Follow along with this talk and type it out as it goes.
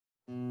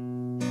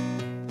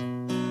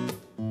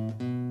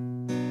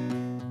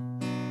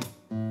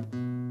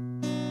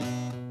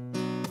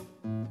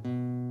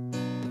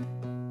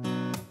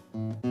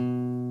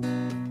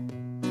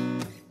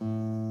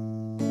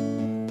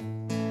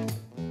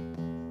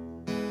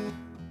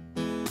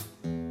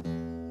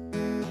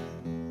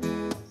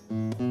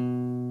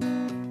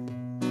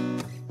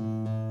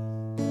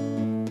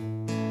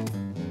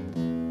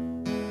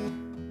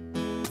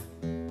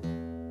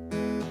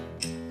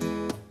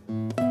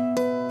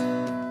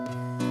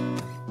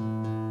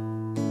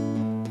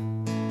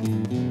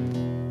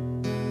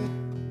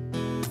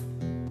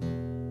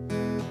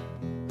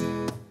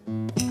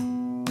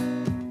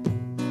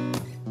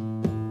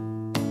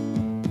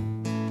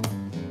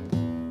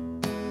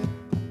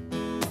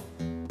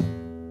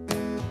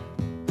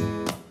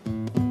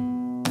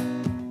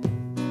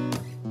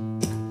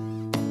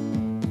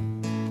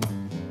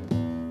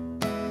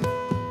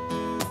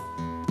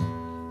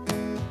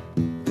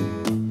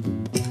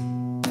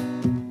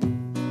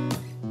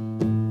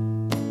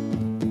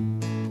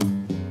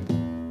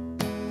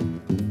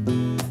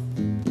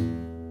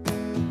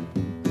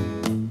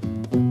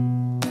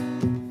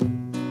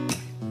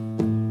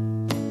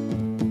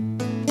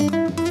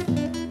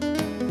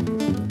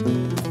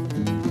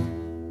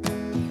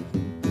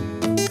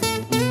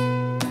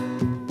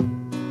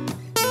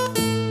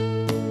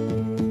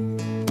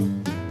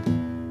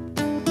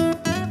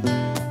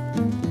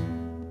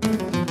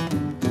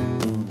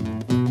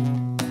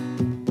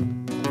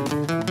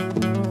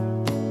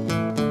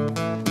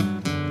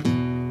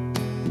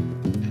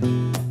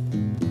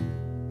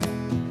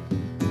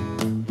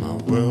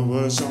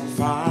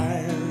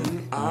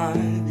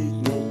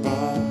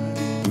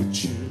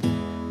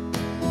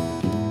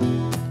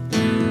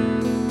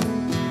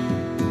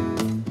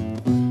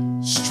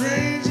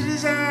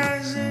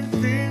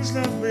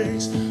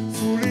mistakes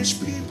foolish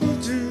people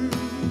do.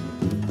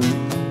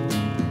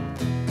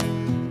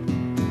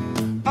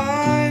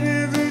 I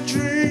never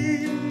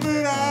dreamed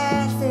that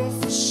I fall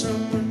for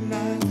someone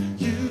like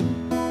you.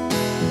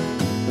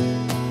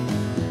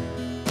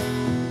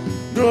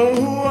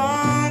 No,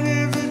 I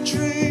never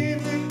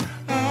dreamed that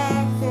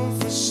I'd fall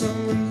for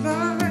someone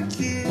like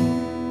you.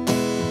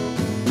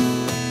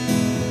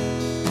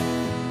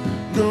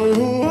 No,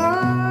 I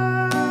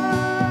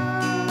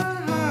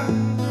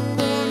don't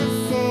wanna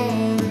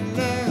fall in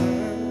love.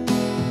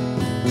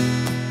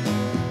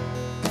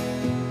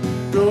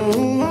 No,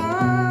 I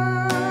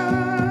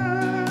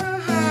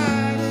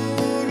don't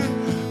wanna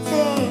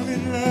fall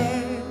in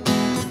love.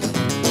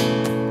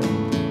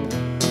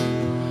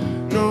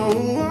 No,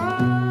 I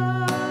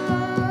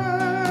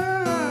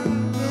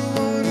don't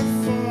wanna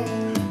fall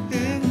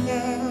in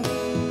love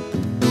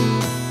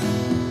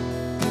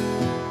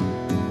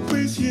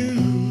with you.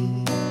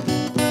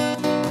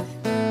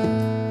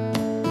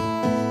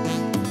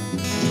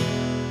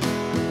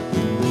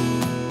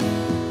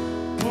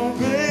 Oh,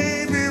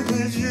 baby,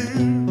 with you.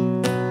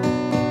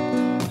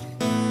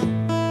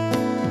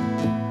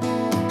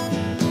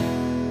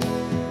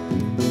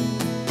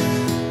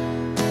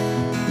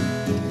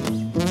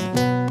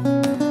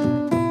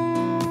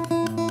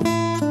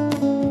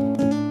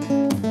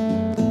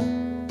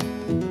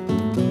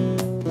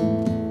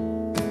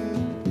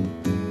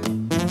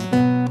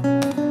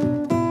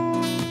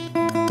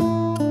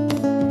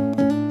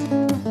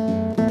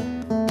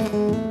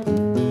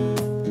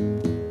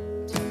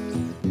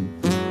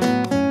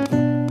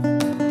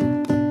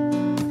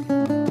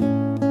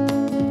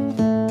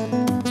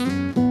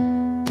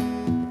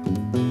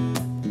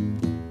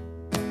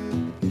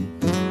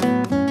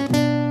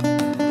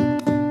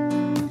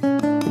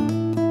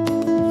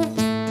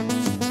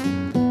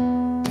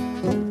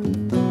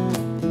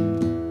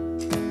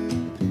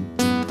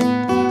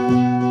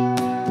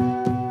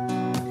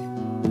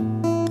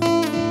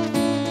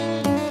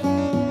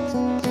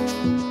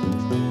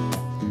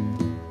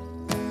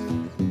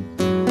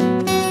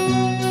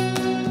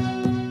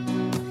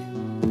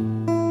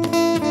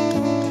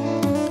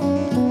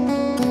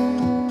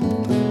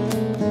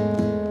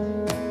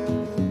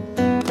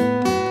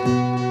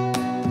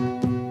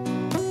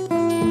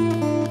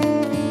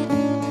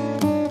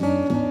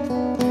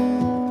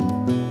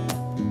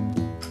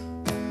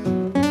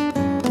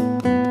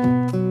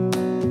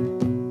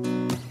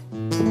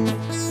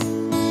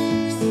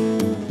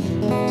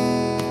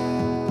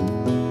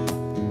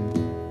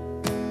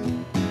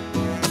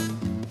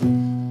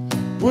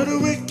 What a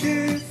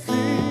wicked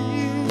thing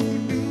you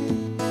do,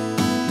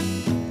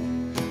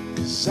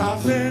 'cause I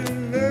fell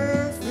in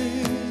love with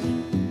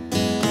you.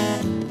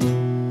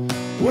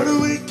 What a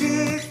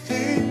wicked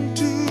thing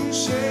to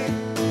say,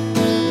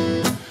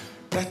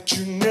 that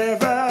you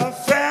never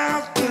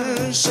felt the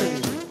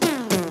same.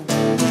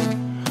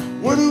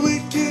 What a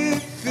wicked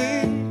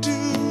thing to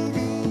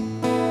do.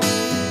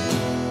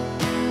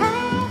 I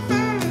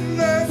fell in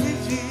love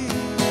with you.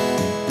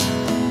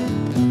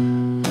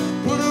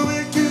 What a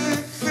wicked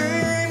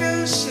thing to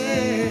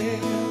say,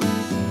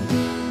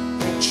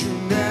 that you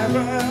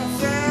never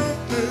felt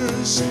the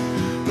same.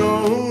 No,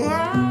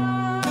 I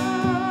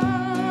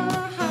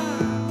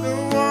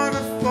don't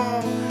wanna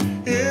fall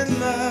in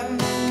love.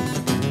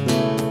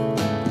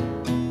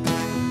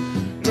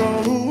 No,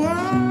 I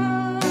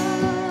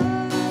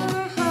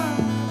don't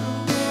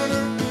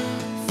wanna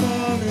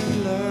fall in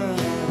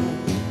love.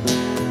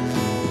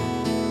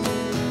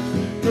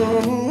 No,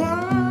 I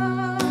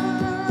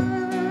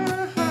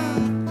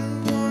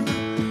don't wanna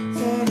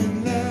fall in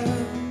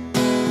love,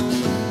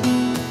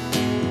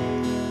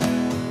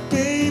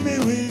 baby,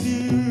 with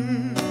you.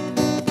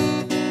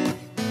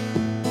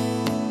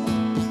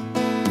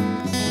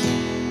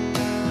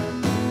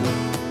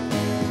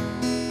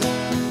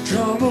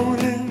 Come on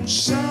and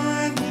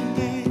sign your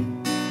name,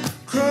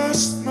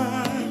 cross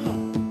my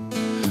heart.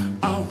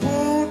 I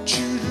want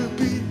you to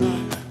be my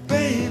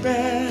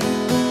baby.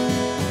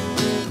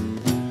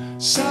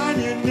 Sign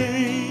your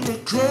name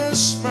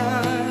across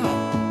my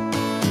heart.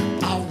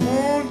 I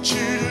want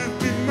you to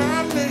be my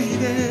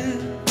lady.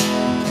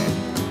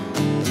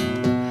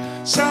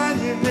 Sign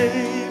your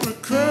name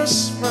across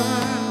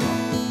my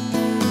heart.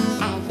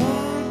 I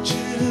want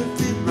you to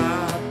be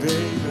my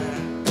baby.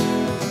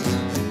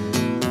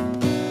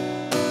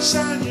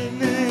 Sign your